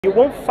You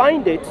won't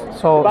find it.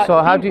 So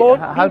how do you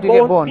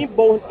get born? Being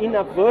born in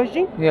a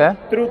virgin, Yeah.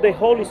 through the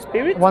Holy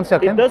Spirit. 1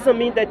 second. It doesn't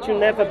mean that you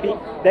never be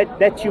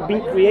that you've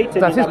been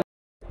created as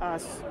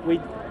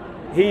with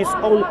His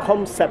own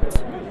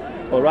concept.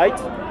 All right.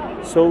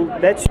 So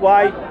that's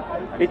why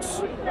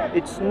it's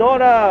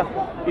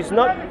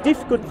not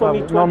difficult for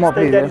me to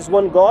understand there is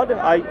one God.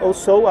 I'm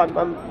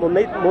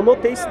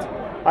monotheist.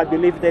 I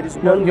believe there is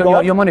one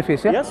God. You're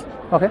monotheist, yeah? Yes.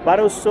 Okay. But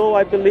also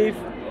I believe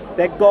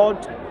that God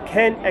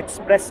can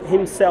express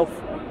Himself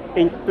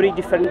in three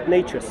different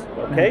natures.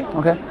 Okay.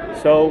 Okay.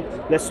 So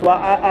that's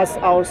why as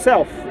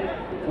ourselves,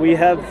 we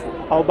have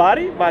our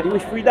body, but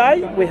if we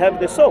die, we have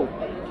the soul.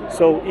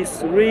 So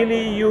it's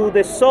really you,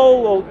 the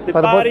soul, or the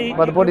body.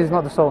 But the body is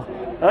not the soul.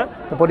 Huh?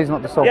 The body is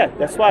not the soul. Yeah,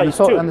 that's why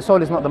and the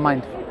soul is not the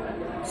mind.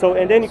 So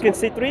and then you can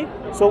see three.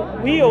 So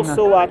we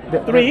also are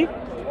three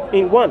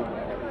in one.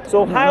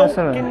 So how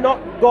cannot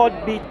God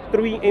be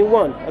three in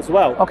one as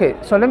well? Okay,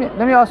 so let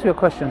me ask you a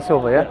question,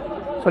 Silver. Yeah.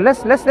 So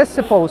let's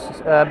suppose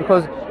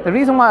because the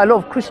reason why a lot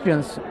of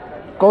Christians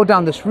go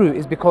down this route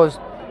is because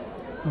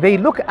they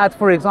look at,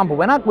 for example,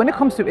 when it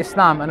comes to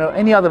Islam and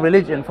any other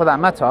religion for that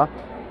matter,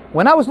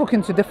 when I was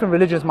looking to different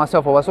religions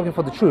myself, or I was looking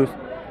for the truth,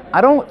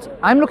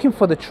 I'm looking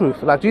for the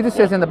truth. Like Jesus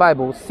says in the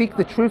Bible, seek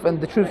the truth and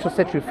the truth shall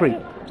set you free.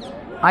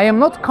 I am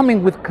not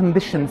coming with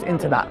conditions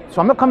into that. So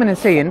I'm not coming and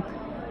saying,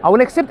 I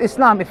will accept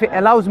Islam if it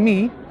allows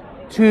me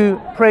to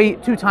pray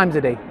 2 times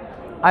a day.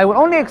 I will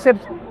only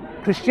accept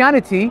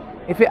Christianity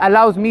if it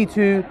allows me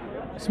to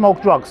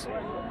smoke drugs.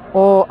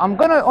 Or I'm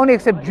gonna only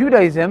accept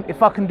Judaism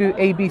if I can do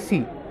A, B,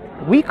 C.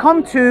 We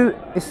come to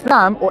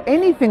Islam or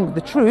anything, the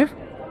truth,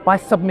 by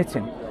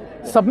submitting.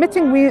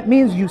 Submitting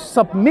means you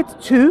submit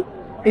to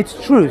its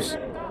truths,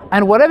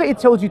 and whatever it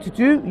tells you to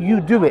do,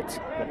 you do it.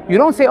 You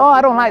don't say, oh,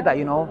 I don't like that,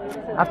 you know,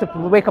 I have to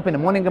wake up in the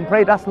morning and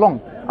pray, that's long.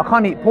 I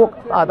can't eat pork,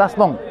 that's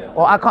long.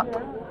 Or I can't.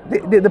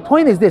 The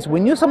point is this: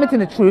 when you're submitting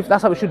the truth,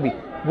 that's how it should be.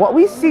 What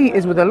we see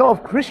is with a lot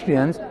of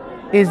Christians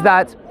is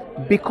that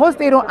because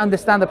they don't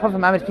understand the Prophet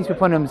Muhammad, peace be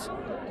upon him's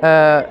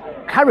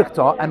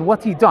character and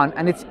what he done,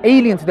 and it's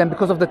alien to them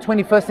because of the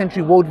 21st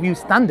century worldview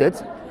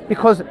standards,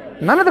 because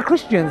none of the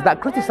Christians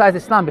that criticized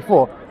Islam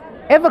before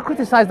ever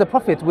criticized the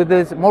Prophet with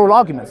his moral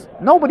arguments.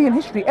 Nobody in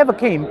history ever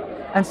came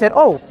and said,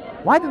 oh,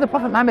 why did the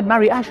Prophet Muhammad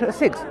marry Aisha at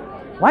 6?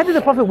 Why did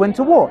the Prophet went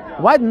to war?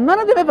 Why? None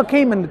of them ever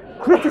came and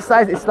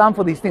criticized Islam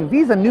for these things.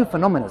 These are new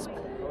phenomena.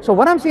 So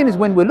what I'm saying is,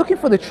 when we're looking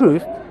for the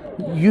truth,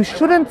 you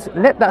shouldn't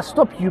let that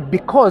stop you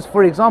because,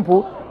 for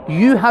example,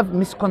 you have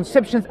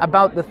misconceptions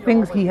about the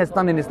things he has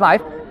done in his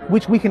life,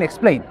 which we can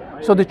explain.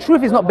 So the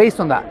truth is not based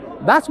on that.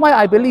 That's why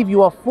I believe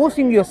you are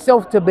forcing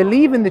yourself to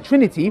believe in the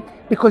Trinity,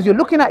 because you're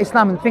looking at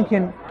Islam and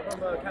thinking,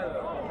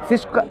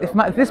 if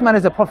this man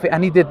is a prophet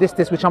and he did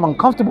this, which I'm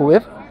uncomfortable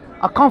with,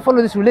 I can't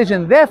follow this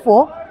religion,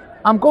 therefore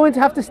I'm going to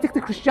have to stick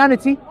to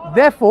Christianity,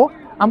 therefore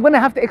I'm going to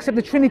have to accept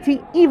the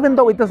Trinity even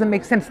though it doesn't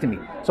make sense to me.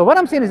 So what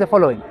I'm saying is the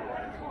following: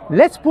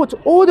 let's put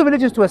all the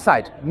religions to a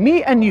side,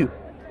 me and you.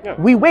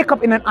 We wake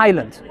up in an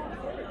island.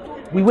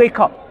 We wake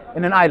up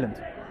in an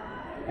island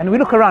and we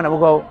look around and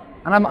we'll go,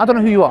 and I don't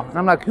know who you are. And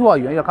I'm like, who are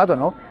you? And you're like, I don't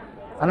know.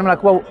 And I'm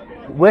like, well,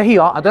 we're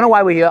here. I don't know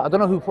why we're here. I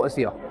don't know who put us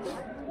here.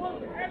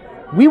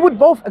 We would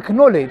both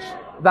acknowledge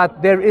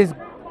that there is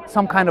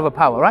some kind of a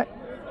power, right?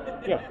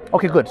 Yeah.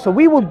 Okay, good. So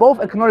we will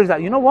both acknowledge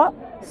that, you know what?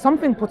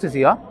 Something put us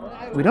here.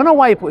 We don't know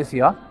why he put us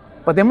here,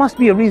 but there must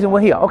be a reason we're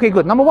here. Okay,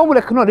 good. Number one, we'll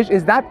acknowledge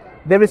is that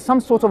there is some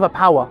sort of a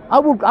power. I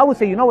would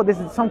say, you know what? This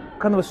is some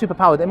kind of a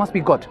superpower. There must be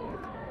God.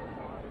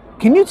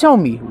 Can you tell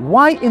me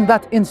why in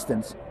that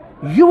instance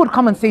you would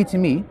come and say to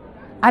me,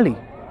 Ali,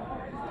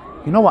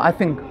 you know what? I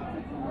think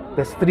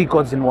there's 3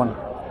 gods in one.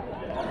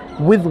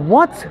 With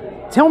what?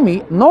 Tell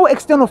me, no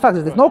external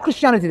factors. There's no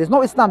Christianity, there's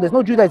no Islam, there's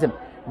no Judaism,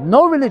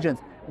 no religions.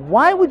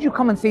 Why would you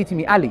come and say to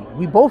me, Ali,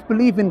 we both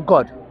believe in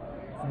God?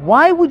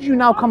 Why would you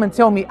now come and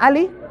tell me,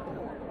 Ali,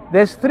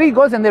 there's 3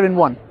 gods and they're in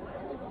one?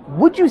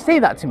 Would you say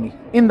that to me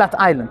in that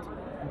island?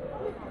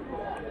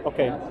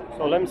 Okay,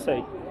 so let me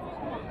say,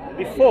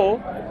 before,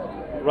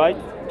 right,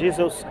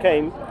 Jesus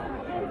came,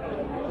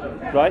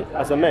 right,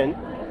 as a man,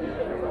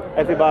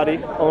 everybody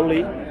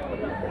only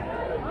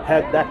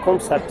had that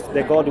concept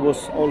that God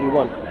was only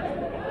one.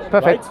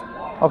 Perfect.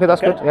 Right? Okay,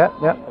 that's good. Yeah,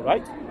 yeah. All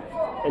right,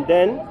 and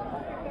then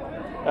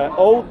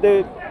all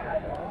the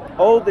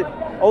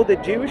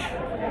Jewish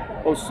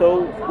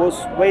also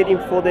was waiting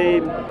for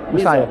the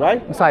Messiah,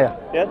 right? Messiah.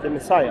 Yeah, the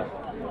Messiah,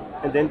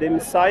 and then the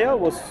Messiah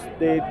was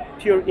the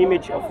pure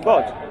image of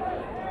God,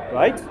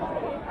 right?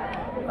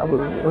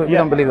 We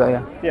don't believe that.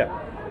 Yeah. Yeah.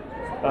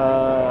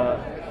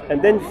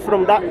 And then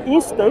from that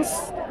instant,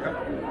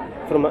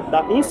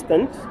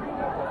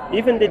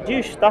 even the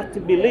Jews start to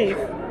believe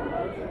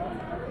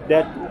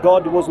that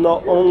God was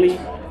not only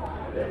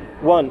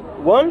one,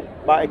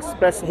 but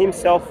express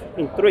himself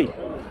in 3.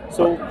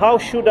 So how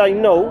should I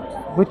know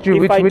which Jew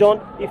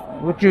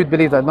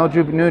believe that? No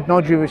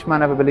Jewish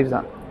man ever believes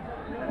that.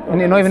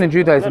 Not even in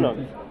Judaism. No,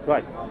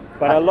 right.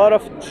 But a lot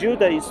of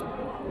Judaism,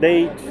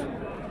 they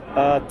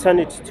turn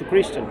it to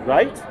Christian,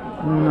 right?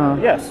 No.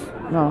 Yes.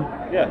 No.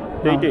 Yeah,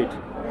 they did.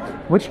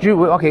 Which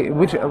Jew? Okay,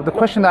 which the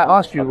question that I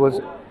asked you was.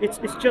 It's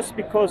just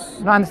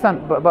because. No, I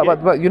understand,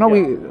 but you know,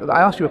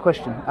 I asked you a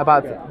question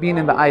about being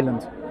in the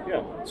island.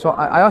 Yeah. So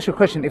I asked you a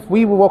question. If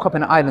we woke up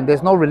in an island,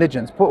 there's no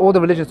religions. Put all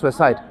the religions to a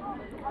side.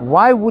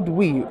 Why would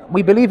we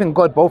believe in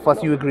God, both of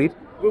us? You agreed.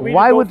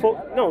 Why would?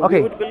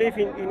 We would believe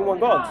in one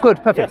God. Good,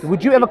 perfect. Yes.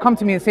 Would you ever come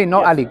to me and say, no,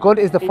 Yes. Ali, God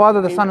is the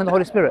Father, the Son, and the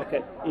Holy Spirit?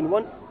 Okay. In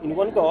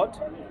one God,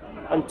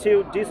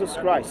 until Jesus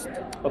Christ.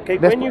 Okay.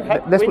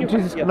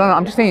 No,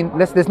 I'm just saying.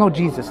 There's no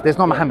Jesus. There's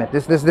no Muhammad.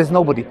 There's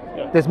nobody.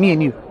 Yeah. There's me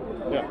and you.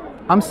 Yeah.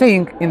 I'm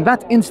saying, in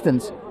that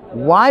instance,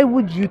 why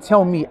would you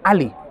tell me,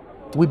 Ali,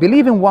 we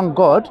believe in one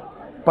God,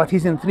 but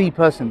He's in three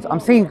persons? I'm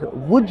saying,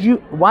 would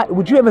you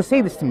ever say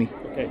this to me?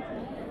 Okay.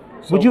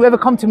 Would you ever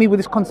come to me with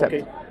this concept?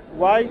 Okay.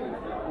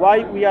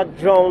 Why we are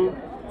drawn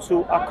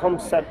to a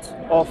concept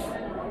of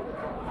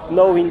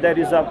knowing there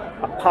is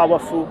a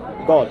powerful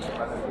God?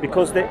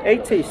 Because the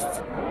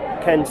atheists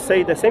can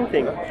say the same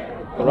thing,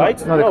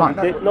 right? No, they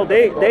can't.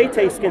 The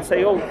atheists can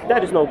say, oh,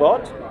 there is no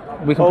God.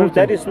 We can prove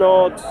that is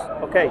not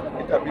okay.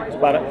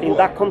 But in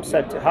that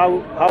concept,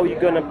 how are you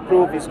gonna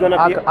prove it's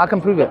gonna be? I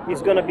can prove it.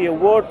 It's gonna be a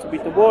word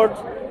with the word.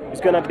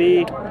 It's gonna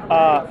be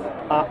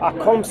a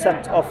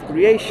concept of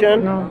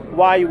creation. No.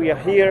 Why we are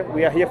here?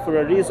 We are here for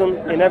a reason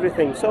and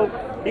everything. So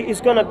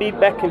it's gonna be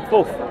back and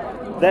forth.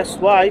 That's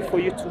why for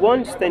you to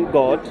understand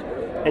God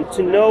and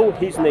to know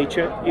His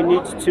nature, you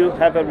need to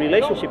have a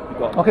relationship with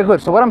God. Okay,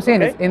 good. So what I'm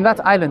saying is, in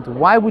that island,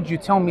 why would you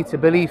tell me to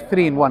believe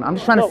three in one? I'm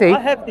just trying to say. I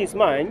have this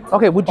mind.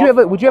 Okay, would you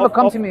ever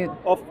come to me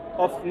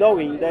of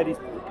knowing there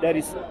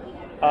is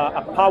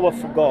a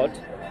powerful God,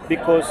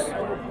 because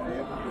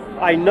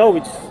I know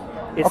it's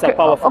okay, a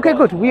powerful okay,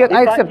 God. good.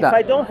 I accept that. If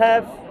I don't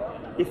have,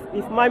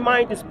 if my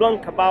mind is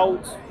blank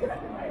about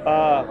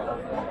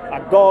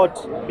a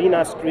God being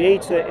as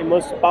creator and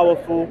most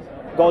powerful,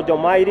 God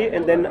Almighty,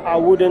 and then I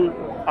wouldn't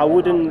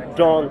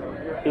drawn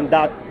in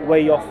that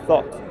way of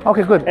thought.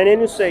 Okay, good. And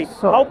then you say,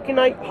 So, how can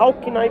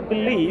I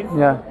believe?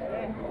 Yeah.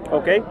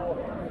 Okay.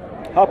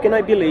 How can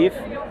I believe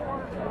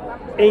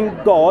in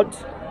God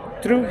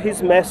through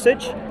His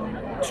message,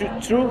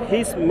 through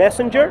His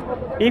messenger,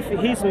 if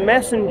His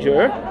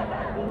messenger,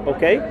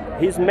 okay,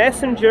 His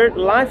messenger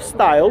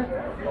lifestyle,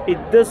 it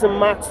doesn't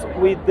match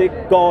with the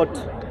God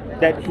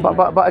that He.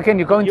 But again,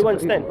 you're going You to.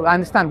 understand? I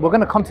understand. We're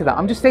going to come to that.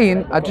 I'm just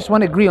saying. I just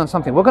want to agree on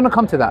something. We're going to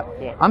come to that.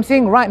 Yeah. I'm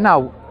saying right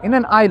now, in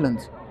an island,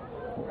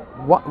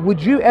 what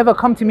would you ever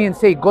come to me and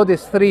say God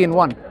is three in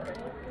one?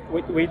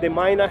 With the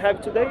mind I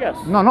have today, yes.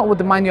 No, not with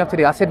the mind you have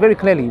today. I said very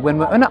clearly, when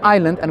we're on an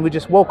island and we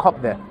just woke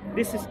up there.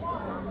 This is.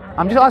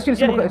 I'm just asking you a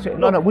simple question.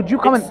 No, would you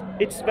come and?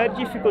 It's very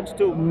difficult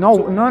to.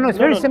 No, it's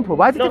very simple.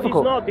 Why is it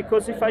difficult? No, it's not,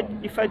 because if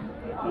I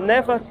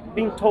never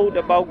been told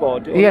about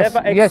God, or Yes,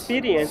 never yes.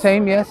 experienced,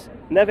 Same, yes.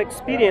 never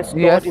experienced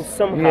Yes, God in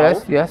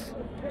somehow, yes.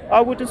 I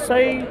would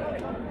say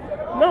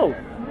no.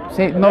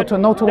 Say no to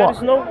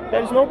what?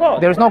 There is no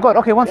God. There is no God.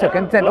 Okay, one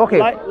second. Then okay,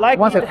 like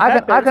one it second. I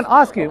can happens.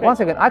 ask you. Okay. One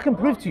second. I can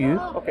prove to you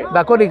Okay.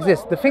 that God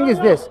exists. The thing is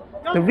this: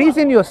 the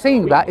reason you're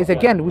saying that is,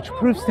 again, which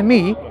proves to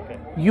me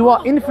you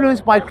are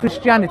influenced by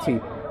Christianity.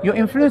 You're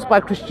influenced by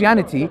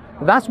Christianity.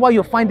 That's why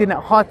you're finding it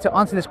hard to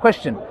answer this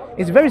question.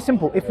 It's very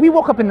simple. If we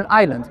woke up in an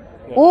island,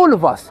 all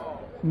of us,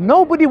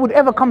 nobody would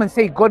ever come and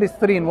say God is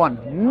three in one.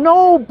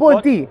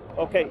 Nobody.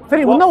 What? Okay.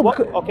 Three, What- no. what-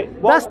 okay.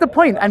 What- That's the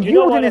point, and you you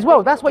know wouldn't what I as well.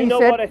 think? That's what You you know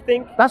said. what I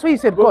think? That's what you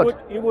said. God.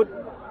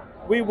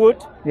 We would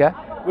Yeah.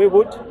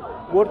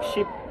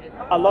 worship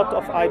a lot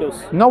of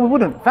idols. No, we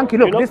wouldn't. Thank you.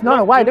 Look, You know- this.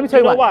 No. Why? Let me tell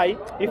you know why.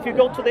 why. If you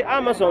go to the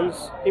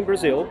Amazons in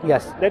Brazil,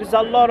 Yes. there is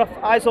a lot of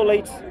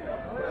isolated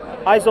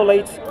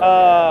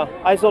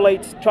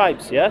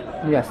tribes. Yeah.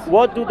 Yes.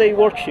 What do they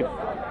worship?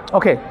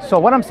 Okay. So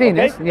what I'm saying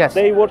Okay? is, yes.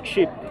 They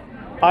worship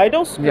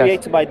idols Yes.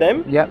 created by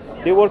them. Yeah.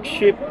 They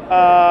worship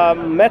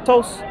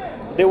metals.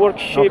 They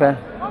worship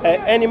Okay.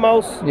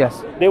 animals.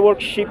 Yes. They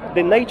worship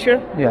the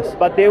nature. Yes.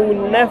 But they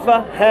will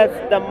never have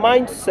the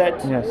mindset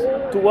Yes.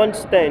 to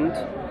understand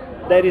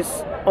there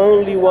is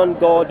only one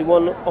God,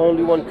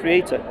 only one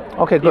Creator.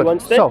 Okay. You Good.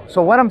 understand?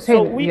 So what I'm So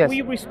saying, we, yes.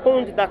 we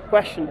respond to that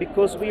question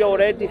because we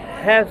already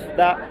have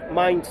that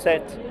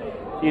mindset,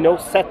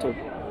 settled.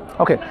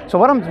 Okay, so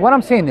what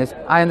I'm saying is,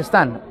 I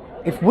understand.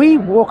 If we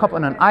woke up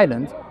on an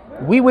island,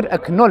 we would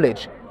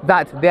acknowledge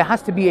that there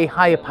has to be a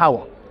higher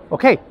power.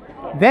 Okay,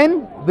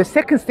 then the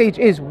second stage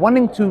is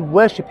wanting to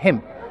worship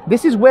Him.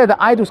 This is where the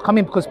idols come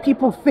in, because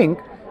people think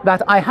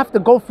that I have to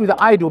go through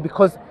the idol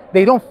because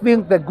they don't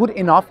think they're good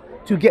enough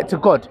to get to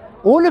God.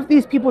 All of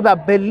these people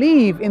that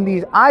believe in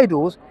these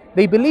idols,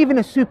 they believe in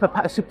a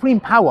supreme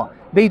power.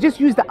 They just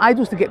use the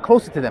idols to get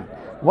closer to them.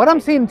 What I'm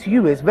saying to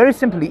you is, very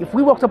simply, if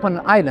we walked up on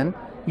an island,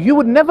 you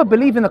would never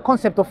believe in the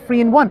concept of three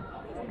in one.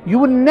 You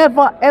would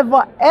never,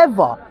 ever,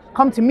 ever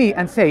come to me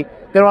and say,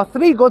 there are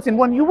three gods in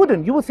one. You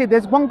wouldn't. You would say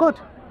there's one God.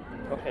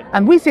 Okay.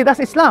 And we say that's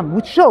Islam,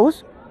 which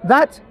shows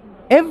that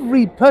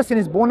every person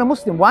is born a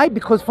Muslim. Why?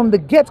 Because from the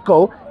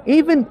get-go,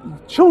 even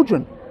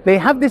children, they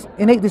have this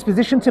innate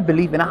disposition to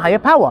believe in a higher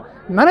power.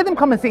 None of them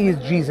come and say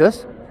it's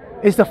Jesus,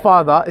 it's the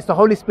Father, it's the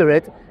Holy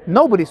Spirit.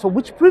 Nobody. So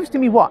which proves to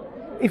me what?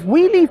 If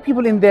we leave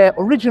people in their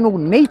original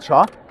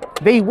nature,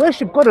 They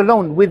worship God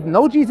alone with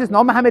no Jesus,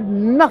 no Muhammad,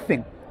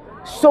 nothing.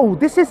 So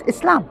this is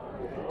Islam.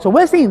 So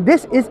we're saying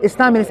this is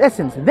Islam in its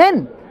essence.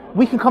 Then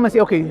we can come and say,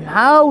 okay,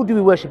 how do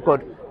we worship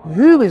God?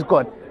 Who is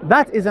God?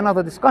 That is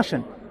another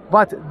discussion.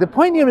 But the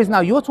point here is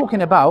now you're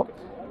talking about,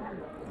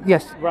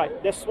 yes. Right.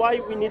 That's why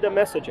we need a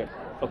messenger.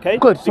 Okay.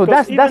 Good. So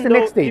because that's the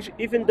next stage.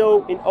 Even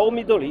though in all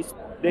Middle East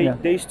they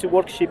used to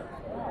worship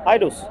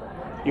idols.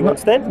 You No,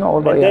 understand? not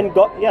all, but and yeah. then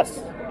God,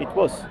 yes, it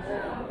was.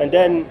 And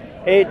then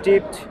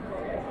Egypt,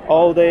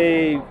 all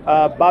the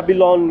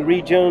Babylon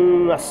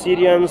region,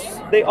 Assyrians,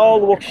 they all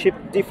worship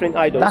different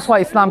idols. That's why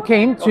Islam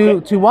came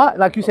to what?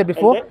 Like you said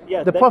before, then-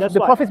 yeah, the that's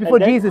why. prophets before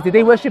And then- Jesus, did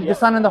they worship Yeah. the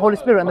Son and the Holy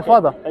Spirit and the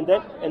Father? And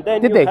then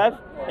Did you they? have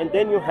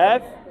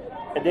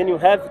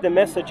the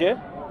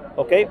messenger.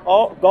 Okay,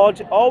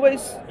 God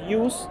always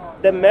use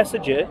the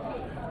messenger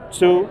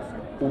to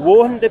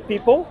warn the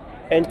people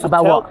and to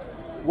About tell, what?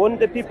 warn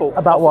the people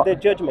About of what? their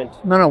judgment.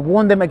 No,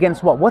 warn them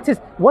against what? What is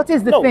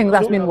the No, thing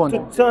that's to- been warned?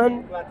 To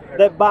turn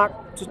their back,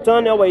 to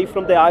turn away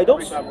from the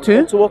idols, To?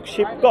 and to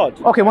worship God.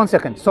 Okay, 1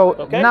 second. So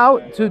Okay. now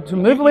to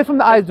move away from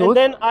the idols And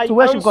then I to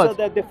worship answer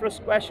God. the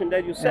first question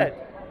that you said.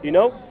 You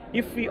know,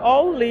 if we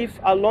all live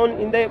alone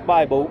in the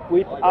Bible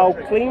with our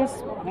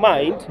cleansed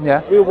mind,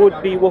 Yeah. we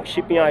would be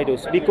worshipping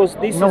idols because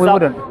this No, is we our,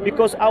 wouldn't.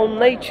 because our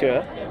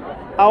nature,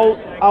 our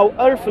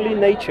earthly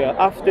nature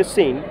after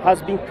sin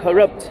has been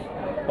corrupt.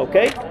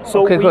 Okay,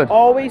 so Okay, we good.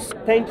 always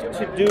tend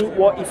to do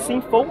what is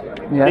sinful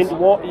Yes. and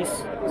what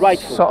is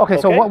rightful. So okay,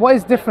 so what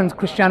is different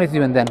Christianity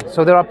doing then?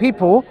 So there are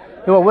people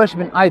who are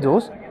worshiping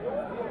idols.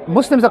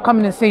 Muslims are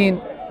coming and saying,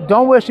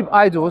 don't worship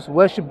idols,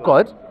 worship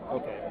God.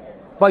 Okay.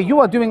 But you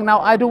are doing now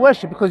idol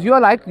worship because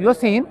you're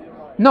saying,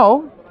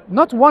 no,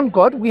 not one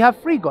God, we have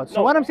three gods. So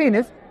No. what I'm saying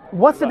is,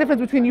 what's the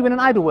difference between you and an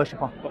idol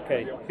worshipper?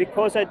 Okay,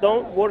 because I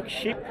don't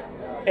worship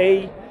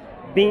a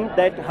being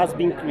that has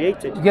been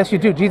created. Yes, you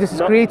do. Jesus is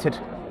No. created.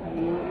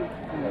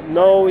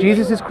 No,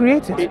 Jesus is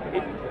created. not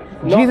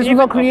Jesus was even-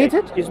 not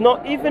created? Okay, it's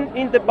not even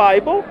in the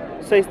Bible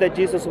says that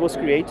Jesus was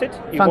created.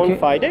 You Thank won't you.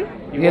 find it.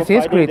 You Yes, won't he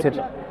is find it in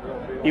the- created.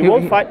 You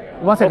won't find.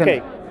 1 second. Okay.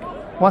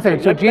 1 second.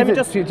 So Let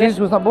me Jesus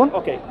was not born?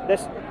 Okay,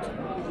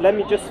 let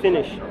me just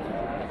finish.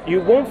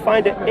 You won't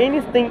find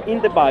anything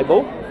in the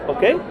Bible,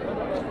 okay,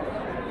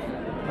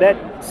 that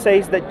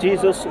says that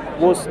Jesus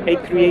was a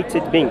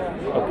created being,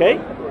 okay?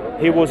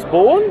 He was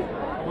born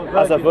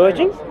as a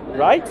virgin,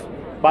 right?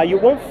 But you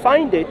won't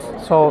find it.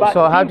 So But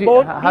how being do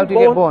you- how do you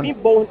get born?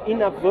 Being born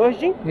in a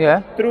virgin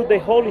Yeah. through the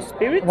Holy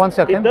Spirit. 1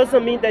 second. It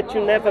doesn't mean that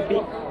you never be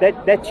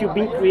that you've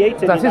been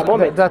created That in is a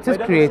moment. that is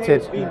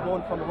created.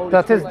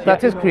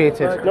 That is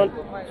created. No,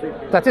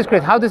 That is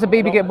created. How does a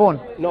baby get born?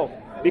 no,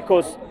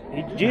 because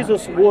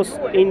Jesus was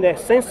in the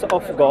sense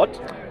of God.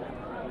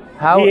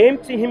 How He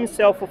emptied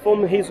himself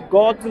from his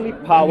godly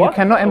power. you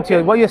cannot empty.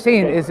 Okay. What you're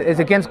saying Okay. is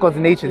against God's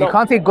nature. You No.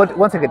 can't say God.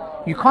 1 second.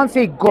 You can't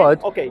say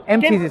God Okay.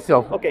 empties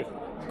itself. Okay.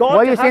 God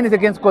What you're has- saying is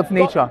against God's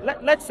nature.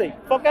 Let's say,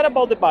 forget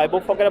about the Bible,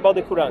 forget about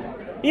the Quran.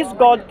 Is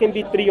God can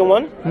be 3 in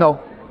 1? No.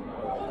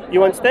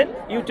 You understand?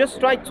 You just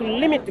try to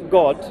limit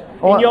God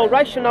Oh, in your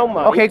rational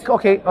mind. Okay,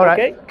 all right.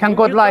 Okay? Can You-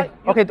 God you lie? try-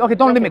 you- Okay,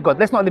 don't limit God.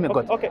 Let's not limit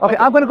God. Okay,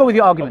 I'm going to go with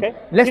your argument. Okay.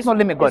 Let's not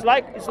limit God.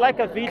 It's like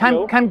a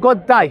video. Can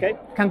God die? Okay.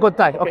 Can God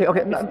die? Okay.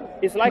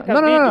 It's like a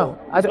No, video. no.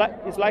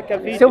 It's like a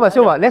video.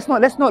 Silva. Let's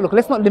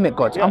not limit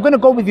God. Yeah. I'm going to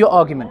go with your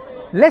argument.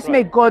 Let's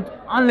make God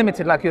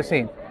unlimited, like you're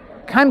saying.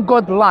 Can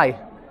God lie?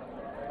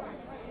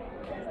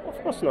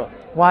 Of course not.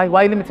 Why?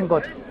 Why are you limiting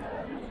God?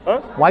 Huh?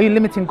 Why are you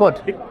limiting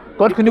God? Be-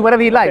 God can do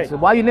whatever He likes. Okay.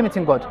 Why are you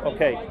limiting God?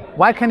 Okay.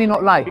 Why can He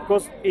not lie?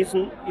 Because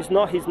it's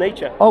not his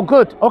nature. Oh,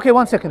 good. Okay,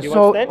 1 second. You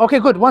So, understand? okay,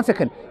 good. 1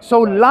 second. So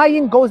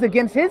lying goes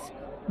against His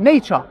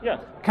nature. Yeah.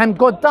 Can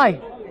God die?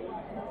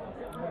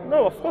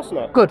 No, of course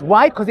not. Good.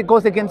 Why? Because it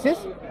goes against His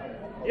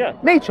Yeah.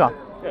 nature.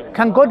 Yeah.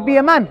 Can God be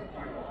a man?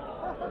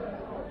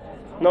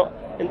 No.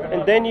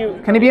 And then you.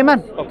 Can He be a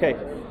man? Okay.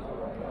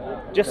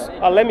 Just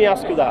let me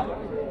ask you that.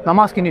 I'm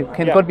asking you.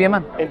 Can Yeah. God be a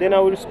man? And then I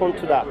will respond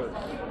to that.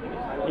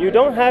 You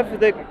don't have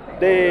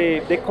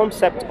the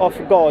concept of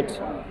God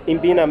in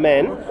being a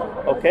man,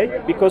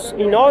 okay? Because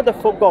in order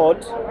for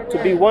God to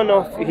be one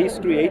of his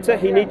creator,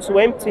 he needs to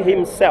empty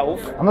himself.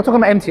 I'm not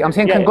talking about empty. I'm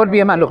saying, Yeah. can God be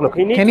a man? Look.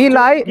 He needs Can He to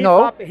lie? give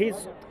No. up his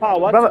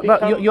power Brother, to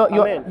become a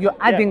man. you're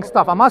adding Yeah.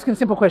 stuff. I'm asking a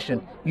simple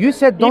question. You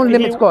said don't If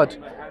limit he- God.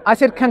 I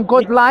said, can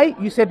God lie?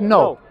 You said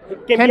no. No.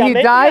 Can Can be a He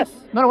man? die? Yes.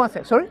 No, 1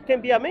 second. Sorry? Can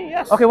be a man,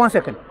 yes. Okay, 1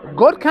 second.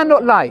 God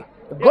cannot lie.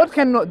 God Yes.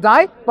 cannot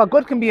die, but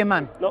God can be a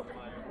man. No.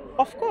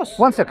 Of course.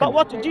 1 second. But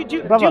what did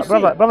you Brother, see?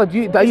 brother,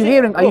 are you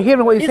hearing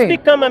what you're Is saying?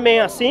 become a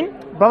man a sin?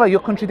 Brother,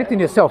 you're contradicting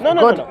yourself. No.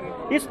 God,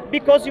 It's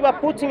because you are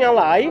putting a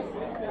lie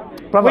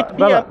brother,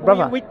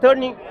 brother, with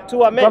turning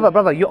to a man.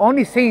 brother, you're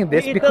only saying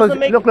this It because doesn't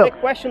make- look, the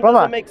question brother,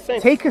 doesn't make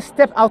sense. take a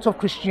step out of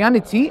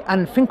Christianity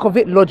and think of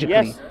it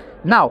logically. Yes.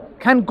 Now,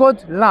 can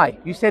God lie?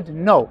 You said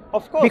no.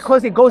 Of course.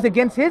 Because it goes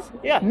against His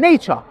Yeah.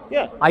 nature.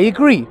 Yeah. I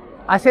agree.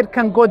 I said,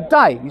 can God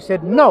die? You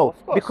said no,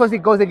 of course. because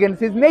it goes against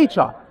His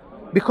nature.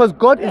 Because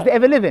God is Yeah. the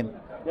ever living.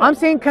 Yeah. I'm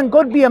saying, can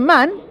God be a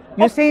man?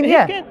 You're saying, he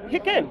yeah. Can. He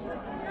can.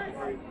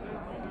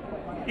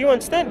 You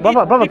understand?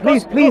 Brother,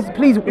 please.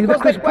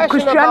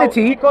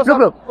 Christianity.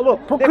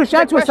 Look. Put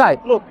Christianity aside.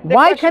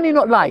 Why can he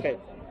not lie? Okay.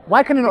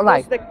 Why can he not lie?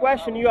 Because the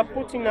question, you are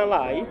putting a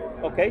lie,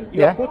 okay?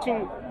 You Yeah. are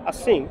putting a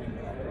sin,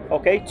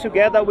 okay,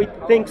 together with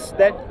things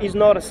that is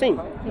not a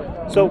sin.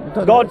 So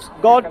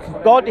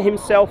God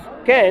Himself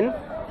can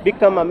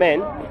become a man.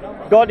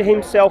 God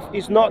Himself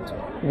is not.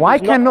 Why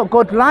cannot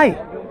God lie?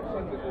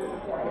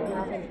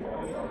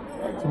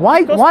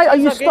 Why are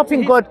you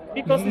stopping God?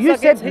 Because You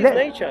it's against said His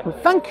nature.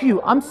 Thank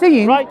you. I'm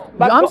saying. Right,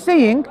 but I'm God-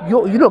 saying.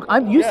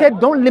 You said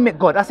don't limit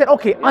God. I said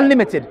okay,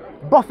 unlimited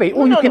buffet,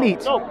 all you can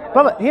eat. No.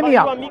 Brother, hear me You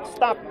out. are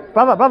mixed up.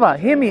 Brother,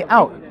 hear me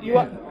out. You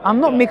are. I'm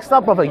not mixed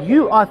up, brother.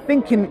 You are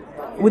thinking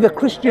with a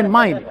Christian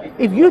mind.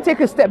 If you take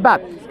a step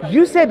back,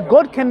 you said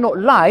God cannot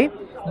lie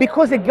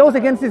because it goes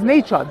against His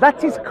nature.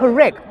 That is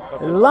correct.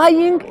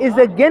 Lying is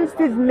against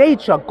His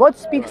nature. God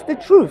speaks the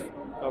truth.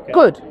 Okay.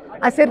 Good.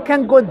 I said,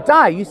 can God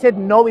die? You said,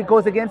 no, it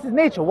goes against His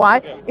nature.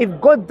 Why?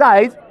 If God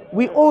dies,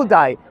 we all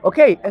die.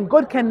 Okay, and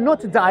God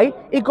cannot die,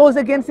 it goes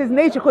against His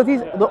nature because He's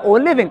the all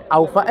living,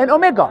 Alpha and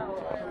Omega.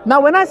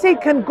 Now, when I say,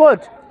 can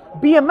God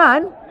be a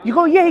man? You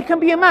go, yeah, He can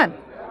be a man.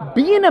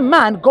 Being a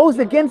man goes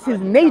against His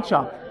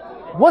nature.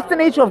 What's the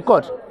nature of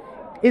God?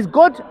 Is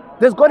God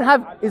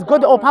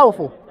all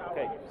powerful?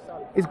 Okay.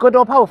 Is God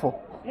all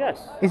powerful? Yes.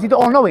 Is He the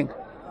all knowing?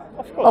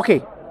 Of course. Okay,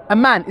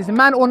 is a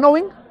man all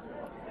knowing?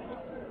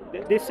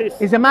 This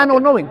Is a man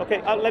all knowing?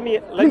 Okay, let me.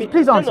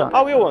 Please answer. No,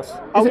 I will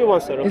answer.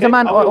 Okay? Is a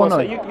man I will or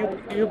answer.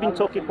 no? You've been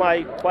talking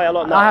quite a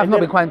lot now. I have and not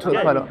then- been quite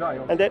a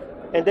lot.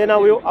 And then I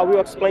will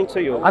explain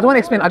to you. I don't want to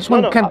explain. I just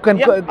want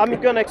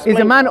I'm gonna explain.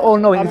 Is a man all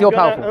knowing? Is he all I'm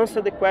gonna powerful?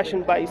 answer the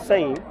question by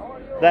saying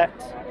that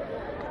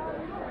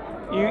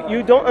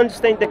you don't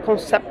understand the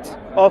concept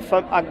of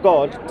a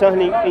God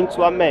turning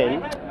into a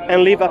man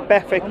and live a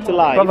perfect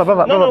life.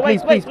 Brother,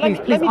 wait, please let me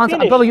answer.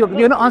 finish. Brother,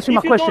 you're not answering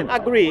my question. If you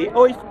don't agree,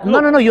 or if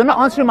No, you're not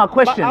answering my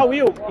question. I will.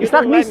 You It's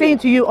like don't me let saying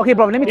to you, okay,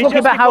 brother, let me It's talk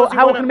just about how because you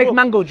we wanna- can make look.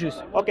 mango juice.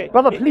 Okay.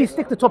 Brother, please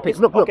stick to topic.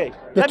 Look. Okay.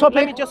 The Let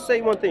topic. me just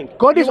say one thing.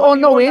 God is You all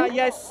wanna knowing.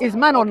 yes. Is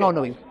man all Okay.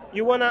 knowing?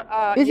 You wanna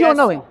Is he yes. all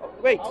knowing?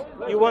 Wait.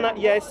 You wanna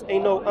yes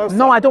and no answer?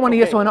 No, I don't want a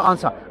yes Okay. or no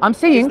answer. I'm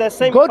saying It's the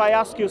same God. if I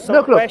ask you some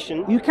Look,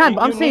 question. you can,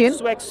 but I'm you saying need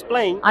to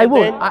explain. I and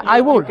will. then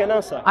I will. You can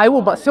answer. I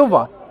will. But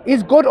Silva,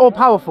 is God all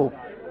powerful?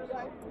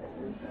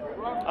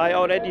 I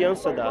already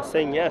answered that,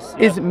 saying yes.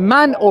 Is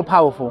man all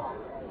powerful?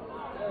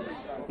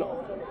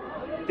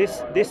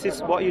 This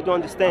is what you don't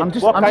understand.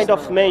 I'm What kind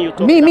just- of man you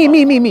talking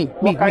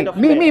about? What kind of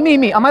man?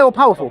 Me. Am I all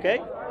powerful? Okay.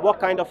 What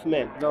kind of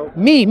man?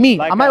 Me.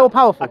 Like Am I all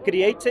powerful? A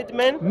created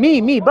man?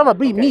 Me, brother,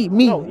 me.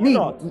 No, you're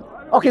not.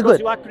 Okay, Because good.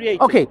 you are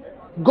created. Okay,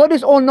 God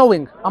is all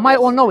knowing. Am I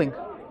Yes. all knowing?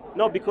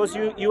 No, because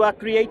you are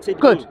created.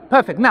 Good, being.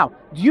 perfect. Now,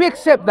 do you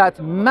accept that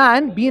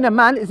man, being a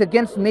man, is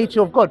against the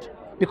nature of God?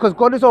 Because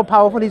God is all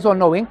powerful, He's all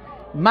knowing.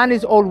 Man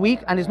is all weak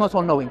and is not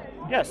all knowing.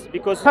 Yes,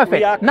 because Perfect.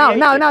 we are Now,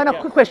 created.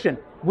 Yes. quick question.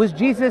 Was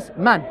Jesus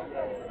man?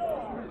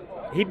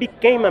 He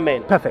became a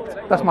man. Perfect.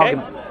 That's my Okay?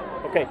 argument.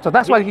 Okay. So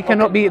that's why he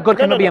cannot be. God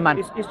cannot be a man.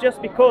 It's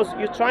just because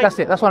you're trying. That's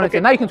it. That's what I'm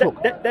saying. Now you can talk.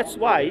 That's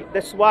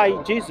why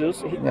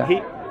Jesus Yeah.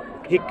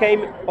 he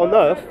came on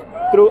earth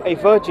through a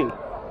virgin,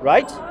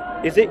 right?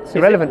 Is it? It's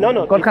irrelevant.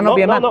 God cannot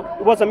be a man. No,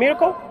 it was a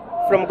miracle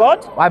from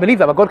God. I believe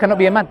that, but God cannot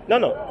be a man.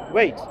 No.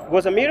 Wait, it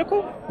was a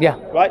miracle, Yeah.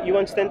 right? You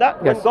understand that?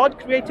 Yes. When God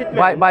created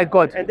man, By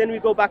God. and then we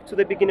go back to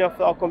the beginning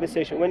of our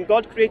conversation. When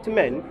God created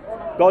man,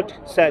 God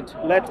said,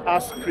 "Let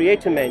us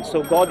create a man."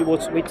 So God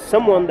was with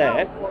someone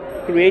there,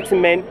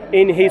 creating man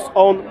in His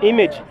own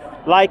image,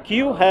 like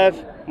you have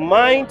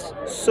mind,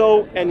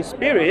 soul, and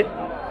spirit,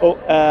 or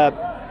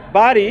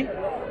body,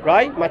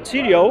 right?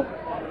 Material,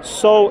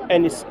 soul,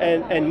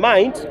 and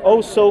mind.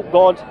 Also,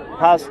 God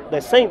has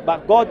the same,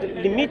 but God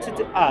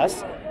limited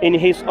us in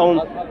His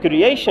own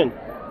creation,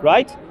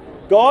 right?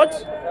 God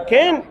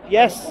can,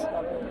 yes,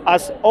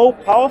 as all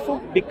powerful,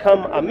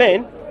 become a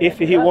man if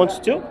He wants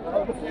to,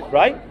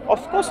 right?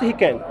 Of course He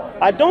can.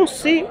 I don't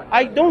see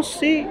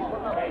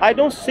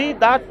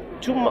that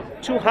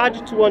too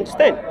hard to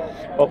understand.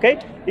 Okay,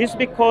 it's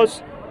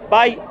because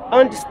by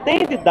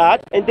understanding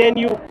that, and then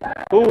you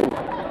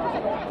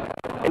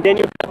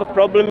have a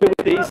problem with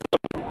this.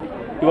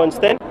 You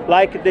understand?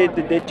 Like the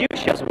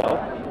Jewish as well.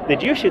 The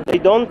Jewish,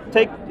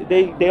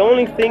 they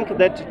only think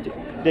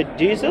that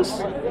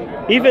Jesus,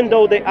 even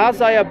though the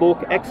Isaiah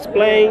book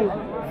explain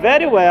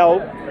very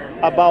well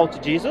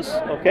about Jesus,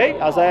 okay,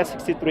 Isaiah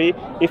 63.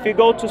 If you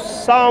go to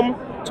Psalm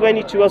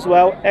 22 as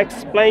well,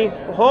 explain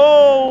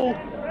whole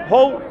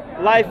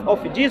life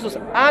of Jesus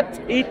at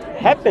it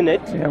happened.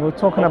 Yeah, we're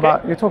talking Okay.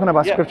 about. You're talking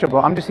about Yeah. scripture, bro.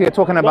 I'm just here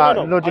talking about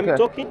no. logic. I'm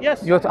talking,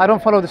 yes. I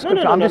don't follow the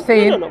scripture. I'm just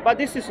saying. No, but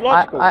this is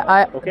logical.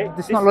 Okay?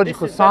 This is not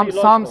logical. This is very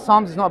logical.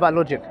 Psalms is not about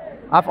logic.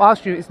 I've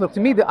asked you. Look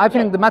to me. I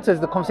think the matter is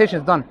the conversation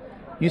is done.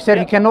 You said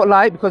he cannot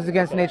lie because it's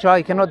against nature.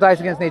 He cannot die,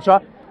 it's against nature.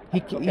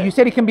 You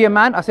said he can be a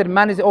man. I said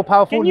man is all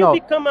powerful. Can you No.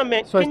 become a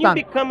man? So it's Can you done.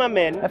 become a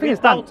man? I think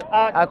it's done.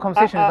 without Our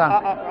conversation is done.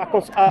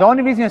 done. The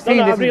only reason you're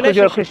saying this is because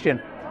you're a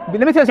Christian. But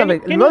let me tell you something.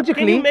 Can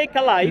Logically, you make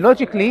a life?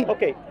 logically,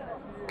 Okay.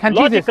 Can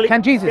Logically-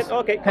 Jesus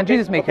okay, can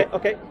Jesus make it?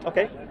 Okay.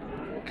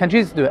 Can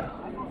Jesus do it?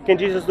 Can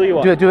Jesus do you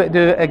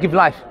what? Give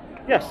life?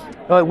 Yes.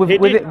 With He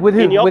did. who?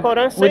 In your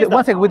Quran says One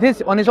that. second, with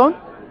his on his own?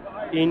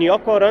 In your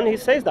Quran, he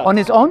says that. On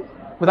his own?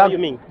 Without you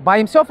mean? By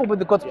himself or with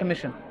the God's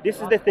permission?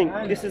 This is the thing.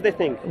 This is the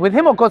thing. With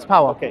him or God's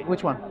power? Okay.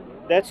 Which one?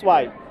 That's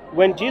why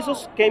when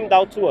Jesus came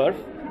down to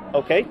earth,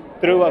 okay,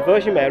 through a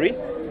Virgin Mary,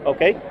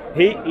 okay,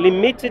 he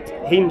limited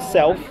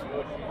himself.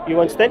 You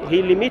understand?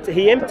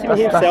 He emptied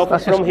himself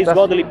from his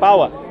godly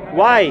power.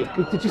 Why?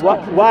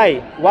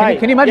 Why?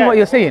 Can you imagine what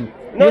you're saying?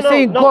 You're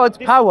saying God's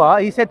power.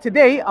 He said,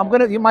 today I'm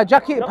gonna my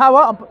jacket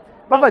power.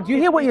 Brother, do you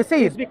hear what you're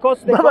saying? It's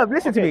because brother,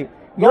 listen to me.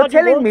 You're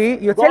telling me.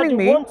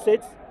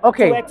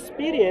 Okay. To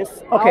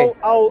experience okay.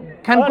 our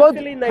can God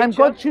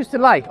choose to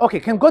lie? Okay.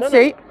 Can God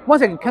say? One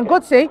second. Can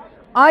God say,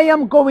 I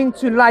am going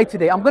to lie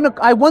today. I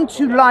want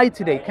to lie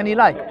today. Can he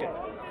lie?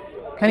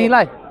 Can he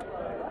lie?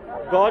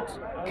 God.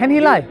 Can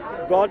he lie?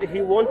 God,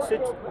 he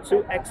wanted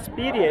to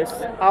experience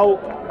our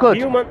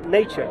human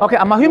nature. Okay,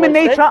 I'm a human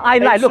nature, I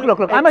lie. Look.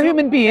 I'm a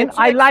human being,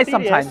 I lie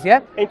sometimes,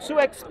 yeah? And to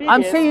experience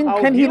I'm saying,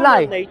 can he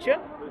lie? Nature,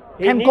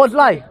 can God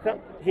lie?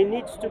 He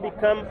needs to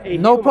become a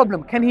No human.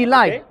 problem. Can he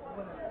lie? Okay?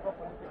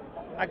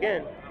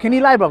 Again. Can he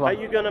lie, brother? Are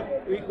you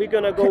we're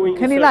gonna go in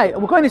Can he lie?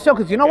 We're going in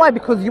circles. You know why?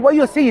 Because what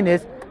you're saying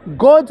is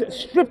God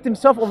stripped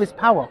himself of his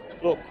power.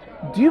 Look.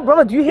 Do you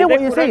hear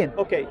what you're saying?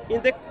 Okay.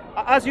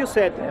 As you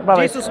said,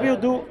 brother, Jesus will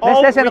do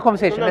all. Let's end the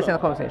conversation. Let's end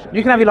the conversation.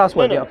 You can have your last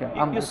word. Yeah, okay.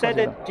 You said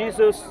that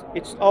Jesus,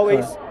 it's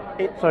always.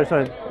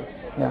 Sorry.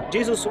 Yeah.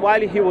 Jesus,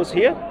 while he was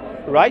here,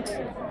 right?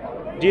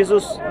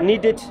 Jesus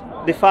needed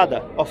the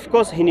Father. Of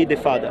course, he needed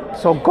the Father.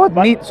 So God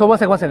needs. So one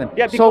second.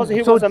 Yeah, because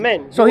he was a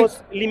man. So he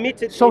was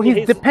limited. So in he's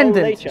his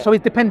dependent. own nature. So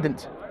he's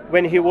dependent.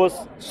 When he was.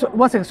 So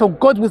one second. So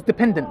God was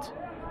dependent.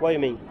 What do you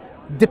mean?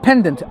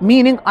 Dependent,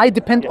 meaning I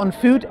depend on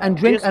food and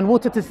drink and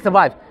water to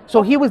survive.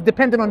 So he was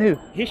dependent on who?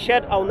 He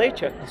shared our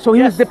nature. So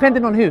he was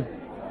dependent on who?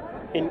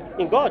 In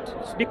God,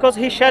 because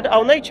he shared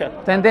our nature.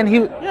 Then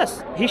he.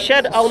 Yes, he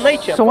shared our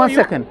nature. So one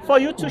second. For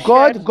you to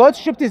God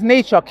stripped his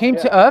nature, came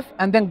to earth,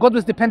 and then God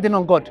was dependent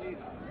on God.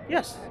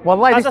 Yes.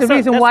 Wallahi, this is the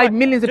reason why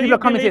millions of people are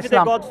coming to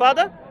Islam. Do you believe in the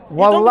Godfather?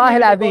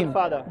 Wallahi al-Azim.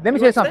 Let me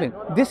tell you something.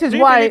 This is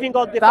why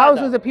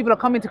thousands of people are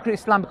coming to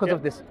Islam because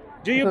of this.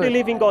 Do you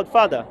believe in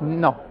Godfather?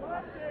 No.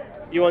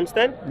 You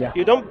understand? Yeah.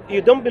 You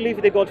don't believe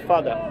in the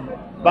Godfather.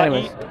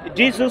 But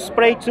Jesus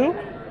prayed to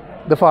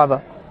the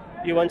Father.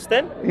 You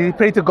understand? He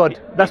prayed to God.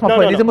 That's my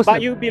point. He's a Muslim.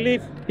 But you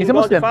believe he's in a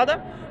Muslim. God the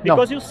Father?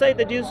 Because you say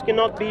that Jesus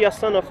cannot be a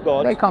son of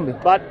God. No, he can't be.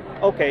 But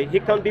okay, he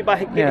can't be, but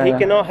he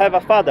cannot have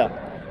a father.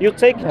 You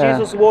take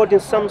Jesus' word in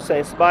some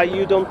sense, but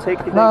you don't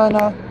take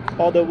the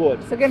other word.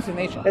 It's against the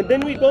nature. And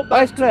then we go back.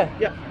 That's clear.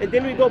 Yeah. And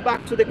then we go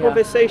back to the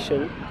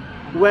conversation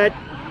where,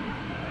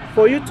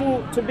 for you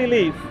to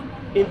believe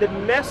in the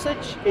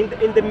message,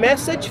 in the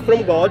message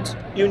from God,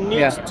 you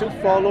need to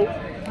follow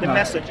the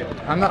messenger.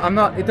 I'm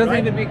not. It doesn't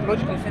even make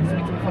logical sense to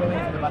me to follow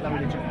anything about that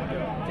religion.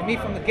 To me,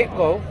 from the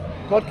get-go,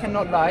 God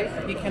cannot lie.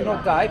 He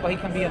cannot die, but he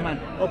can be a man.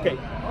 Okay.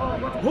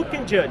 Who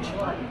can judge?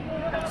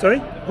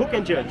 Sorry? Who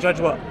can judge? Judge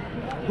what?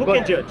 Who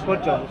can judge?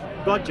 God judges.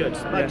 God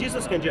judges. But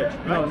Jesus can judge.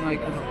 Right? No, he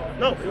cannot.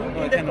 No,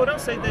 in the Quran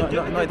says that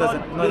it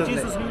doesn't. No,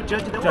 Jesus will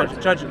judge the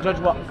world. Judge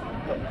what?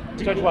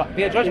 Judge what?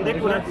 Be a judge. In the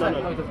Quran, no. In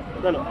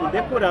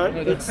the Quran,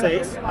 it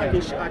says, I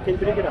can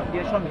bring it up.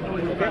 Yeah, show me.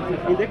 Okay?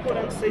 In the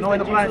Quran it says no, in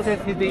the Quran it says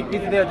he's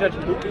there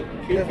judging. Look, in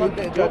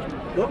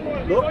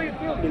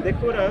the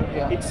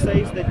Quran, it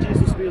says that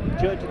Jesus will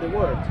judge the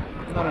world.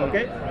 No.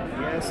 Okay?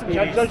 Yes,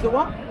 Judge the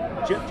what?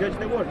 Judge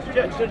the world.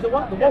 Judge the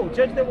what? The world.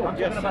 Judge the world. I'm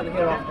talking about the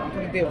hereafter. I'm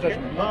talking day of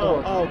judgment.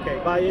 Oh, okay.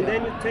 But and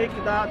then you take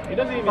that. It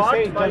doesn't even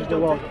say judge the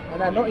world.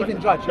 And I'm not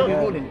even judge. You'll be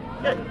ruling.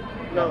 Yeah.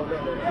 No.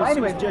 But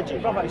anyway,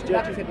 judging. Brother, like I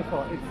said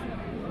before, it's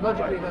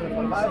logically it doesn't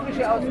follow. But I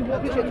appreciate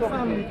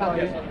talking to you.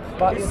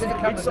 But there's a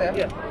campus there.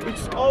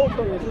 It all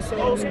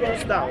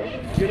goes down.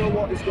 You know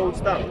what is goes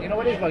down? You know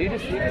what it is, bro?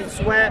 It's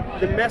where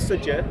the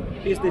messenger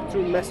is the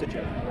true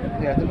messenger.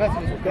 Yeah, the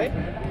message is okay.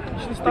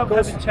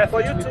 Because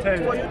for you to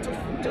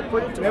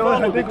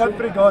follow they got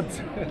three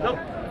gods. No,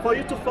 for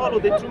you to follow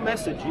the true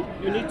message,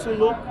 you need to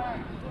look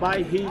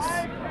by his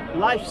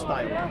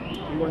lifestyle.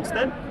 You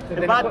understand?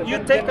 But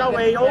you take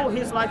away all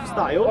his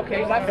lifestyle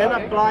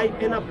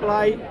and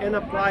apply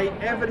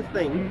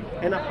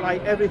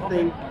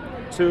everything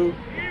to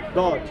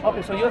God.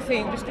 Okay, so you're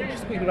saying, just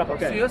quickly wrap up.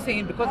 So you're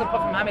saying because the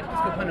Prophet Muhammad,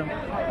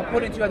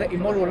 according to your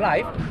immoral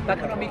life, that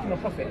cannot make him a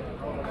prophet.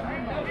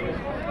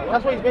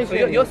 That's what he's basically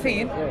saying. So you're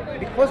saying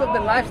because of the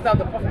lifestyle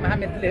the Prophet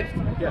Muhammad lived,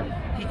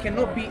 he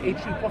cannot be a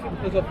true prophet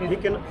because of his. He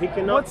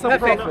cannot. What's a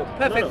prophet?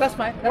 Perfect. That's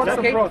fine. That's What's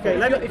okay. a prophet? Okay.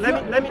 Let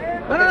me.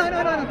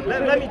 No.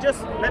 Let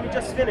me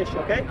just finish.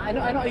 Okay. I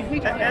know. If we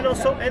just and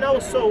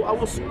also, I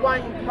was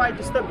quite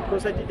disturbed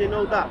because I didn't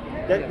know that.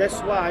 That's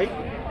why.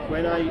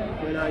 When I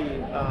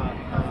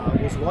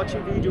was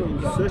watching video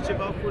and searching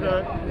about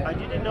Quran, I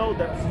didn't know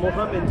that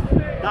Muhammad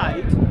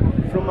died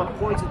from a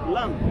poisoned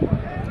lamb.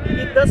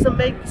 It doesn't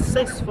make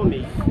sense for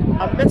me.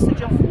 A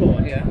message of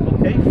God,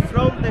 okay,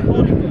 from the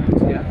Holy God,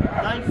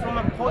 died from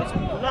a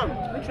poisoned lamb.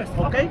 interest.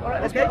 Okay, All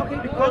right, okay,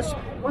 because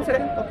One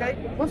second. okay,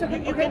 One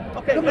second. You can,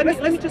 okay. Look, Let me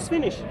let's- just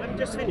finish. Let me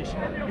just finish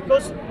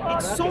because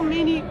it's so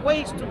many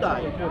ways to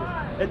die,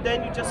 and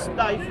then you just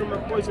die from a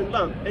poison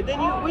lamp, and then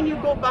when you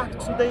go back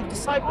to the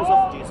disciples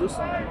of Jesus,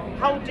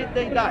 how did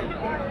they die?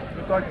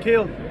 They got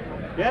killed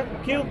Yeah,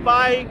 killed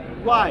by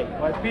why?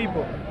 by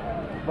people.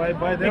 By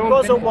their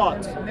Because own of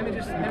what?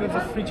 Because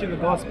of preaching the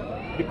gospel.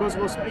 Because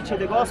was preaching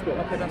the gospel.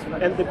 Okay, that's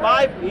fine. And the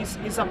Bible is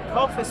a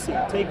prophecy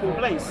taking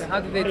place How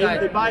did they in die?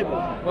 the Bible,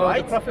 Well,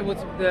 right? the prophet was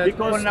Because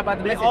warning about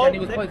the they message all, and he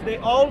was they, poisoned. they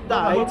all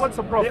died. But what's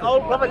the prophet? They all,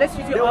 Brother, let's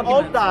use your they all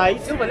argument.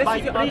 died Silver, let's by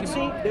use your preaching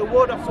argument. the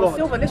word of So God.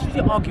 Silver, let's use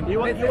your argument. You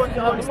want- Let's you want- use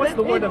your you argument. want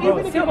the word of Even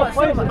God? if Silver,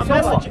 Silver, A Silver,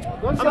 message,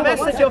 Silver, a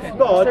message of Silver,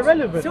 God. It's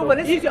irrelevant. Silver,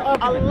 let's use your A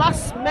argument.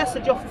 last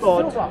message of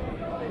God Silver,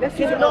 let's use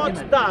your cannot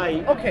argument.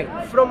 die Okay.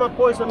 from a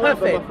poison lamp,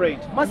 I'm Perfect. afraid.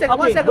 One second, one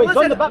Okay, second, wait, one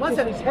John the second, one Baptist,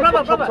 second. his head Brother,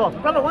 got chopped brother,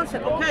 off. brother, one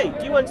second. Okay,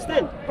 do you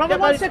understand? Brother, Yeah,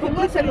 one but second, it's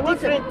one second, completely one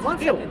second, different one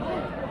deal.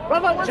 second.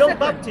 Brother, one John second.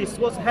 Baptist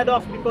was head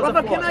off because Brother,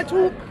 of can what? I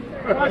talk?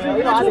 Can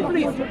I talk,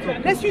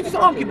 please? Let's use this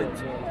argument.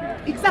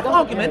 Exact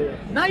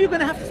argument. Now you're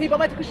going to have to say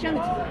bye-bye to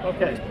Christianity.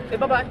 Okay. Say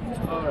bye-bye.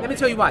 Let me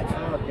tell you why.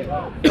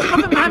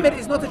 Prophet Muhammad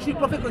is not a true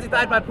prophet because he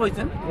died by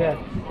poison. Yeah.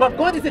 But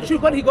God is the true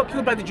God. He got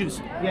killed by the Jews.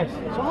 Yes.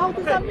 So how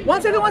does that mean?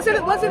 One second, one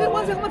second, one second,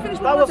 one second. I'm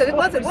finished. That One was second,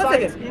 one second, one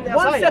prophesied second. in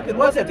One Isaiah, second,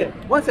 one wasn't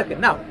second, it? one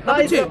second. Now, That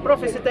number is two. the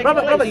prophecy taking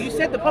Brother, place. brother, you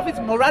said the prophet's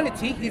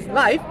morality, his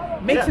life,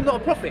 makes Yeah. him not a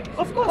prophet.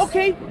 Of course.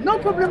 Okay, no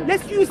problem.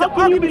 Let's use How the can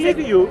we argument.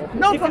 believe you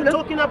No if problem. you're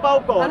talking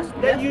about God,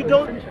 then you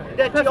don't,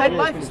 that your Perfect.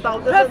 lifestyle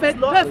doesn't Perfect,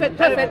 not perfect,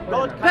 have perfect,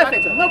 God perfect.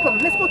 character. No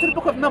problem. Let's go to the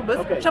book of Numbers,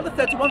 Okay. chapter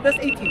 31, verse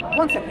 18.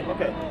 1 second.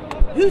 Okay.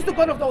 Who's the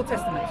God of the Old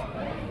Testament?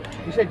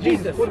 You said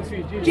Jesus.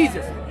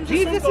 Jesus. the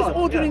Jesus same is God,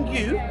 ordering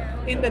you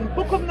in the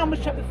book of Numbers,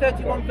 chapter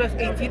 31, verse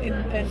 18, in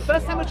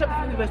 1 Samuel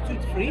chapter 3, verse 2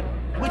 to 3,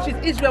 which is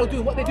Israel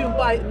doing what they're doing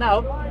by now,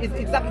 is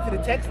exactly to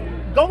the text.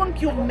 Go and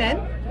kill men,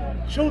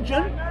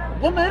 children,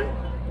 women,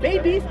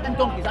 babies, and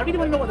donkeys. I really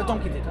want to know what the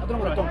donkey did. I don't know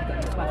what a donkey did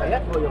in this matter,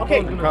 yeah?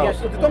 Okay, yeah,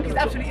 so the donkey is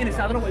absolutely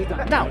innocent. I don't know what he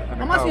done. Now,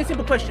 I'm asking you a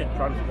simple question.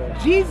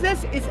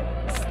 Jesus is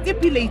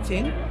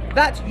stipulating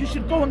that you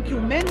should go and kill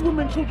men,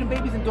 women, children,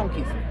 babies, and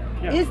donkeys.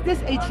 Yeah. Is this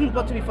a true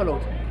God to be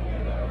followed?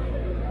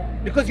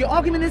 Because your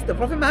argument is the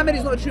Prophet Muhammad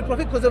is not a true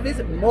prophet because of his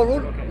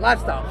immoral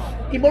lifestyle.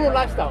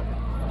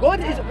 God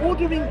is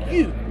ordering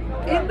you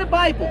in the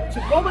Bible to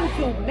go and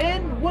kill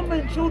men,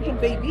 women, children,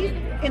 babies.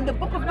 In the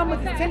book of Numbers,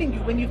 it's telling you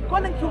when you've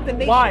gone and killed the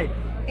nation, Why?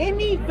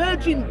 any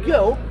virgin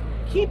girl,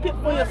 keep it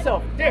for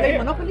yourself. Play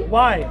Monopoly?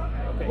 Why?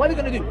 What are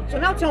they going to do? So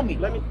now tell me,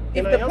 Let me-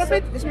 if can the I answer?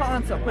 Prophet, this is my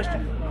answer,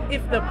 question.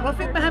 If the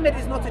Prophet Muhammad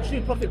is not a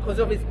true prophet because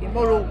of his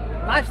immoral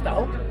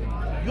lifestyle,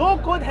 your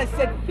God has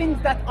said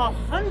things that are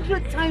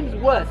 100 times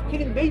worse,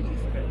 killing babies,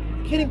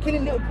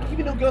 keeping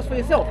little girls for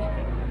yourself.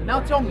 Now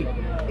tell me,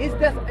 is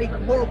there a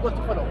moral God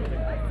to follow?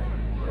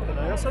 Can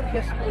I answer?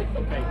 Yes.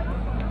 Okay.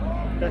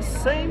 The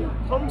same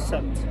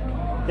concept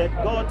that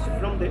God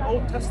from the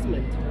Old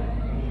Testament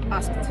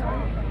asked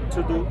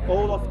to do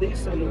all of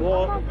this and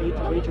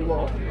wage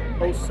war.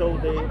 Also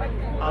the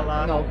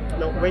Allah.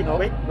 No. Wait, No.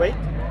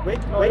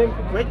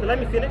 wait. Let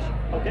me finish.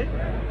 Okay.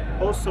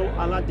 Also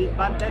Allah did,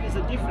 but there is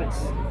a difference.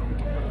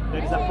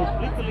 There is a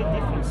completely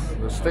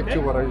difference. Stick to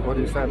what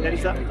he said.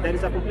 There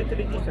is a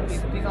completely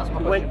difference. Please answer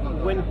my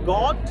question. When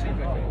God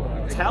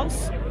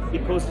tells,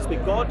 because he's the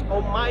God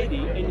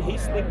Almighty and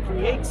he's the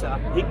creator,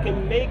 he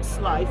can make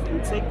life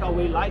and take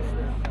away life.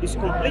 It's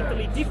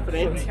completely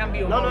different. So he can be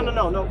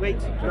No, wait.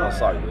 No.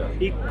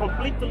 It's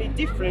completely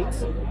different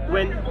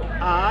when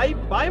I,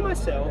 by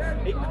myself,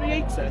 a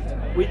creator,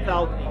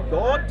 without a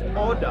God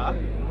order,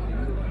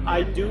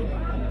 I do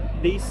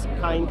this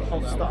kind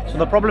of stuff. So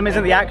the problem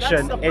isn't the That's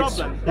action, the it's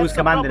problem. who's That's the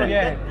commanding problem.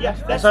 it.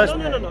 Yes, that's, So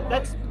it's- no.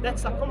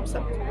 That's a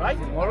concept, right?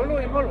 Moral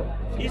or immoral?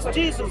 Is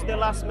Jesus the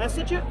last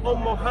messenger or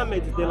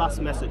Muhammad the last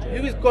messenger?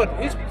 Who is God?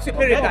 Who's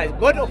superior, Okay. guys?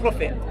 God or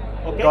prophet?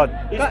 Okay. God.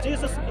 Is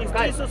Jesus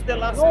the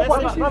last No,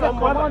 messenger brother, or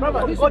Muhammad? brother,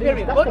 who's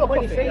superior? God or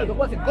prophet?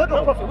 What's it? God or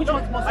No, prophet? Which no,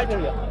 one's more I-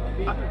 superior?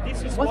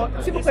 This is One what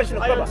simple this question,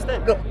 is, I brother.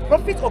 understand. Look,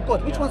 prophet or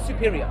God? Which one's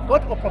superior?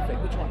 God or prophet?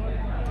 Which one?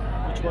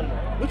 Which one?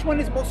 Which one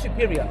is more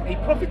superior? A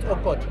prophet or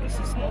God? This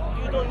is not.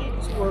 You don't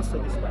need to answer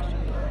this question.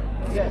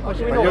 But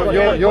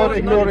you're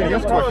ignoring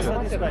his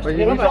question. But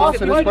you need to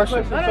answer this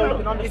question.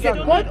 No. Is it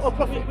God or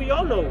prophet? We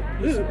all know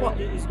Who? What?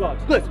 it's God.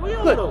 Good, We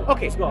all good. know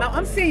Okay, it's God. now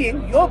I'm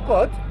saying your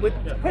God, with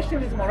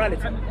question his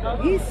morality.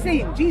 He's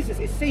saying, Jesus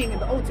is saying in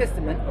the Old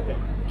Testament,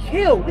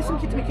 kill, listen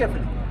to me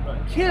carefully,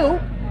 kill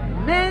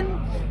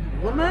men,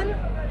 women,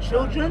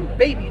 children,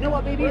 baby. You know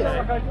what baby is?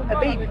 A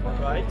baby.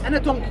 Right. And a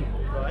donkey.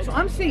 Right. So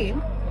I'm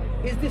saying,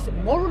 is this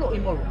moral or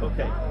immoral?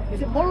 Okay.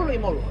 Is it moral or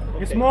immoral?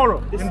 It's moral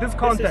This- in this this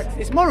context. is-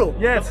 It's moral.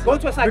 Yes, Go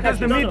to a because the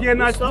psychiatrist.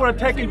 Midianites No, were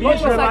attacking the Go to a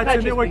Israelites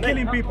and they were psychiatrist.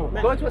 killing people.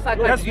 Go to a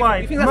psychiatrist. That's why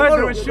You think that's moral?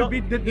 murderers should be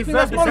You think deserve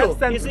that's the moral? death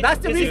sentence. Is That's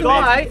the it reason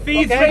God? why.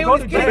 Thieves, okay, go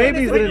to the jail.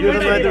 babies didn't do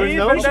this, why there is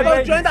no- You should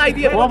go join the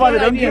idea. What about the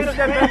Go join donkeys?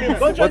 idea.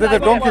 Go join What did the idea.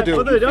 donkey do?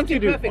 What did the donkey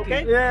do?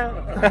 Okay. Yeah.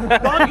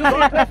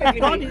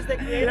 God is the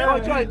creator. Go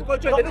join. Go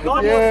join. They're looking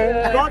for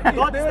Yeah. God's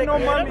There's the no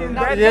creator. money in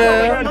that.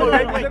 Yeah.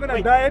 They're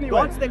gonna die anyway.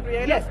 God's the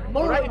creator. Yes,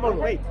 moral or Alright, immoral?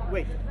 Wait.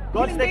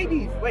 God's the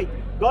babies. wait.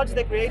 God's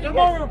the creator.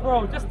 Tomorrow,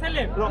 bro. Just tell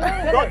him. No,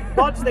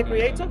 God's the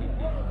creator.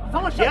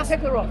 Someone shut Yes.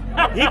 the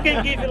off. He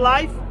can give you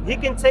life. He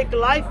can take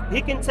life.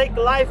 He can take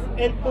life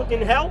and put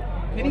in hell.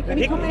 Can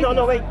he kill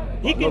No, wait.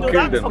 He can do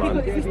that. them, Okay, man.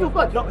 good. Is he still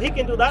God? No, he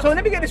can do that. So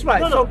let me get this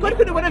right. No, So God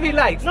can do whatever he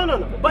likes. No.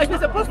 But if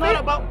there's a It's prophet, not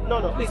about.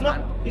 No. Please, It's not.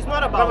 man. It's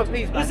not about. Brother,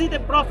 please, man. Is he the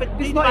prophet?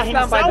 This is did not by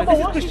Islam, himself? Bible. This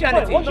is What's his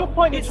Christianity. point? What's your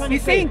point?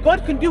 He's saying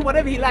God can do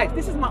whatever he likes.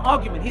 This is my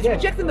argument. He's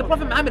rejecting the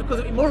Prophet Muhammad because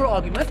of immoral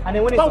arguments. And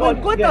then when it's but when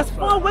God, God yes, does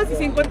far worse, he's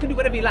saying God can do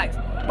whatever he likes.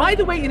 By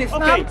the way, in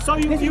Islam, Okay, so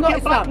you- this you is not can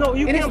Islam. back- no,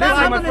 you in can Islam,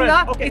 back-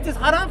 alhamdulillah, Okay. it is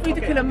haram for you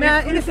to kill a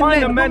man, innocent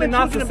find man, a man in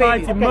our children and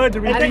society babies.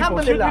 murdering people,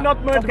 Alhamdulillah. should we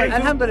not murder Okay.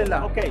 them?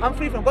 Alhamdulillah. Okay. I'm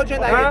free from God. Join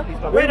the Huh? ayah, please,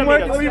 brother. Wait a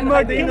minute. We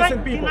murder Can innocent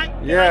I- people. Can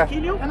Yeah. I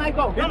kill you? Can I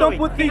go? You No, don't wait.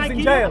 put Can thieves I in kill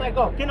you? jail. Can I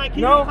go? Can I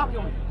kill No.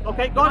 you?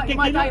 Okay, God You can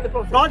might kill die in you. the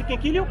process. God can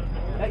kill you.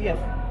 Yes.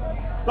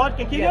 God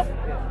can kill Yes.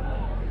 you.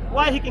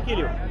 Why he can kill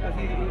you? Because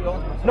he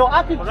owns myself. No,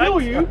 I can Alright?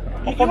 kill you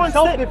You from want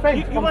self-defense.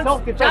 you From want-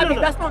 self-defense.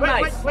 Jabby, that's not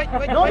nice.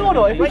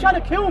 No. If you're trying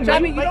to kill me,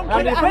 Jabby, you don't kill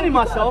I'm the defending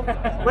animal. myself.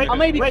 Wait, I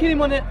may be wait, killing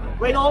him on it,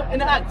 wait. in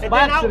the act And by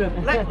then now,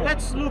 accident.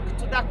 let's look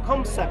to that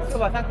concept.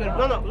 Thank you very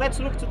much. No, let's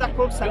look to that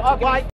concept. Your argument Why